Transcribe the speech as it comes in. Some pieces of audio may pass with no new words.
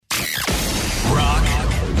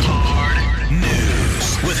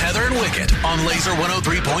on Laser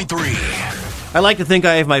 103.3. I like to think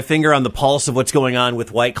I have my finger on the pulse of what's going on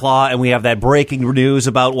with White Claw, and we have that breaking news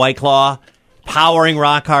about White Claw, powering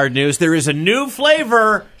rock hard news. There is a new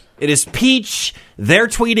flavor. It is peach. They're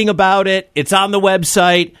tweeting about it. It's on the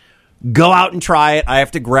website. Go out and try it. I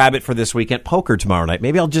have to grab it for this weekend poker tomorrow night.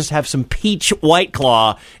 Maybe I'll just have some peach White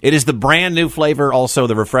Claw. It is the brand new flavor. Also,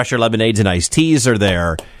 the refresher lemonades and iced teas are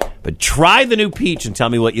there. But try the new peach and tell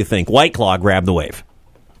me what you think. White Claw, grab the wave.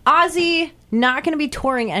 Ozzy, not going to be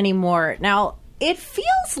touring anymore. Now, it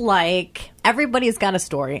feels like everybody's got a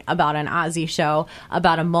story about an Ozzy show,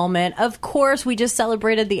 about a moment. Of course, we just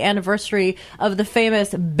celebrated the anniversary of the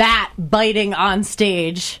famous bat biting on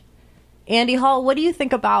stage. Andy Hall, what do you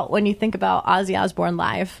think about when you think about Ozzy Osbourne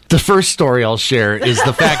live? The first story I'll share is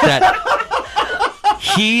the fact that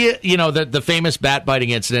the famous bat biting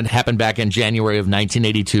incident happened back in January of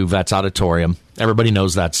 1982, Vets Auditorium. Everybody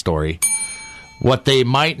knows that story. What they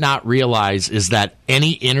might not realize is that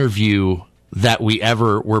any interview that we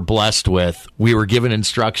ever were blessed with, we were given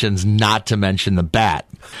instructions not to mention the bat.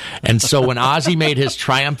 And so when Ozzy made his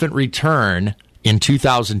triumphant return in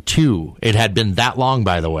 2002, it had been that long,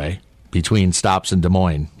 by the way, between stops in Des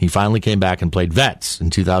Moines. He finally came back and played Vets in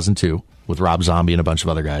 2002 with Rob Zombie and a bunch of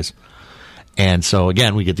other guys. And so,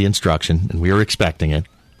 again, we get the instruction, and we were expecting it.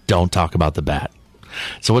 Don't talk about the bat.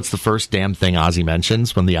 So what's the first damn thing Ozzy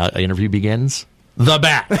mentions when the interview begins? The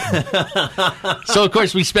bat. So, of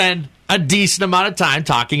course, we spend a decent amount of time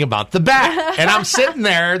talking about the bat. And I'm sitting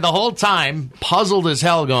there the whole time, puzzled as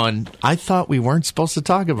hell, going, I thought we weren't supposed to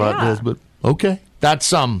talk about this, but okay.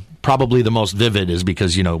 That's probably the most vivid is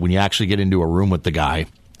because, when you actually get into a room with the guy,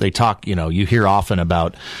 they talk, you hear often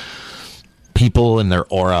about people and their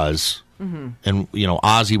auras. Mm-hmm. And,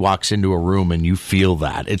 Ozzy walks into a room and you feel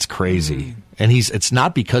that. It's crazy. Mm-hmm. And it's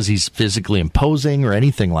not because he's physically imposing or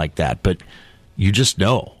anything like that, but you just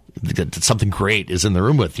know that something great is in the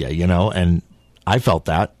room with you, and I felt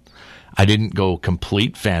that. I didn't go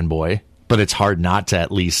complete fanboy, but it's hard not to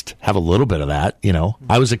at least have a little bit of that,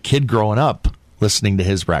 I was a kid growing up listening to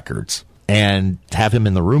his records, and to have him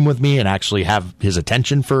in the room with me and actually have his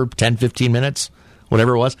attention for 10, 15 minutes,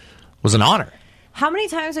 whatever it was an honor. How many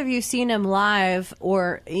times have you seen him live,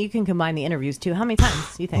 or you can combine the interviews too? How many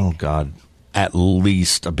times do you think? Oh, God. At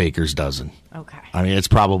least a baker's dozen. Okay. I mean, it's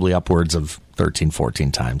probably upwards of 13,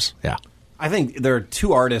 14 times. Yeah. I think there are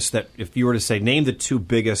two artists that, if you were to say, name the two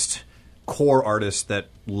biggest core artists that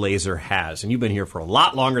Laser has, and you've been here for a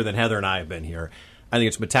lot longer than Heather and I have been here, I think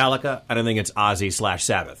it's Metallica, and I think it's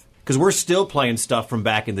Ozzy/Sabbath. Because we're still playing stuff from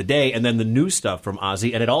back in the day, and then the new stuff from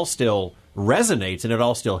Ozzy, and it all still resonates, and it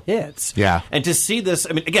all still hits. Yeah. And to see this,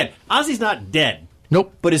 I mean, again, Ozzy's not dead.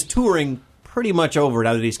 Nope. But his touring pretty much over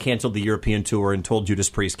now that he's canceled the European tour and told Judas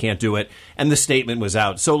Priest can't do it, and the statement was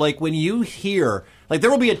out. So, when you hear, there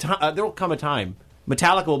will come a time,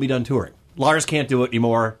 Metallica will be done touring. Lars can't do it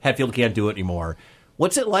anymore. Hetfield can't do it anymore.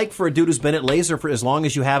 What's it like for a dude who's been at Laser for as long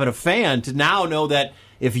as you have, and a fan, to now know that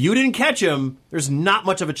if you didn't catch him, there's not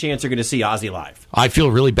much of a chance you're going to see Ozzy live? I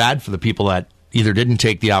feel really bad for the people that either didn't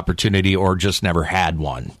take the opportunity or just never had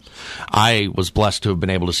one. I was blessed to have been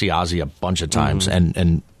able to see Ozzy a bunch of times,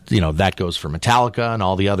 and that goes for Metallica and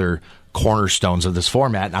all the other cornerstones of this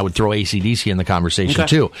format. And I would throw AC/DC in the conversation,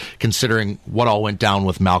 too, considering what all went down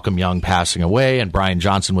with Malcolm Young passing away and Brian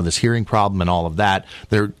Johnson with his hearing problem and all of that.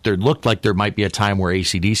 There looked like there might be a time where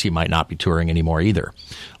AC/DC might not be touring anymore either.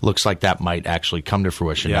 Looks like that might actually come to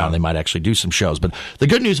fruition now, and they might actually do some shows. But the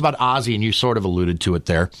good news about Ozzy, and you sort of alluded to it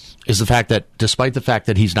there, is the fact that despite the fact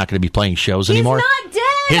that he's not going to be playing shows anymore, not dead.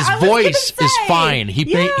 His voice is fine. He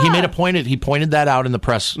made a point of, he pointed that out in the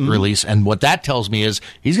press release, and what that tells me is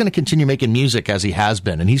he's going to continue making music as he has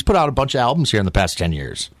been, and he's put out a bunch of albums here in the past 10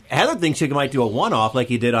 years. Heather thinks he might do a one-off like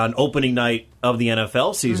he did on opening night of the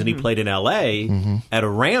NFL season. He played in L.A. At a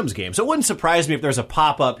Rams game. So it wouldn't surprise me if there's a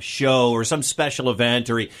pop-up show or some special event,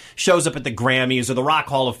 or he shows up at the Grammys or the Rock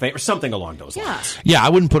Hall of Fame or something along those lines. Yeah, I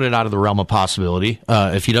wouldn't put it out of the realm of possibility.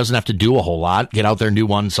 If he doesn't have to do a whole lot, get out there and do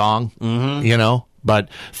one song, But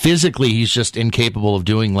physically, he's just incapable of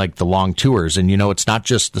doing the long tours. And, it's not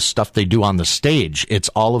just the stuff they do on the stage. It's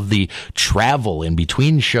all of the travel in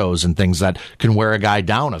between shows and things that can wear a guy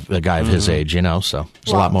down, a guy of his age, So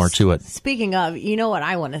there's a lot more to it. Speaking of, you know what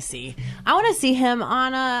I want to see? I want to see him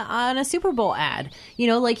on a Super Bowl ad.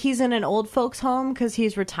 He's in an old folks home because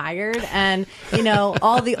he's retired. And,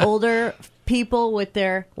 all the older people with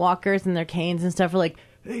their walkers and their canes and stuff are like,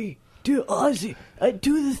 hey, dude, Ozzy,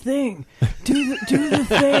 do the thing. Do the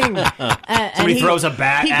thing. So he throws a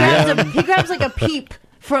bat at him. He grabs a peep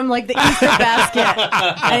from like the Easter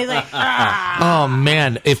basket. And he's like, Oh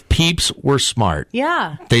man, if Peeps were smart,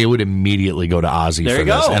 yeah. they would immediately go to Ozzy There for you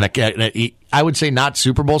this. go. And I would say not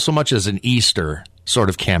Super Bowl so much as an Easter sort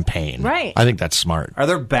of campaign. Right. I think that's smart. Are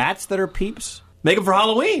there bats that are Peeps? Make them for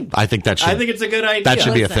Halloween. I think that should. I think it's a good idea. that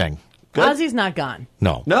should be a Listen. thing. Good. Ozzy's not gone.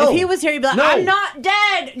 No. No. If he was here, he'd be like, No. I'm not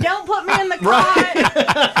dead. Don't put me in the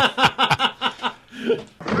cot.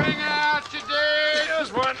 Bring out today.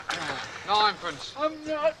 Here's one. Ninepence. I'm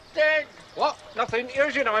not dead. What? Nothing.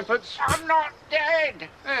 Here's your ninepence. I'm not dead.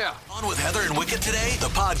 Here. On with Heather and Wicket today. The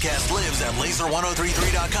podcast lives at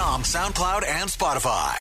laser1033.com, SoundCloud, and Spotify.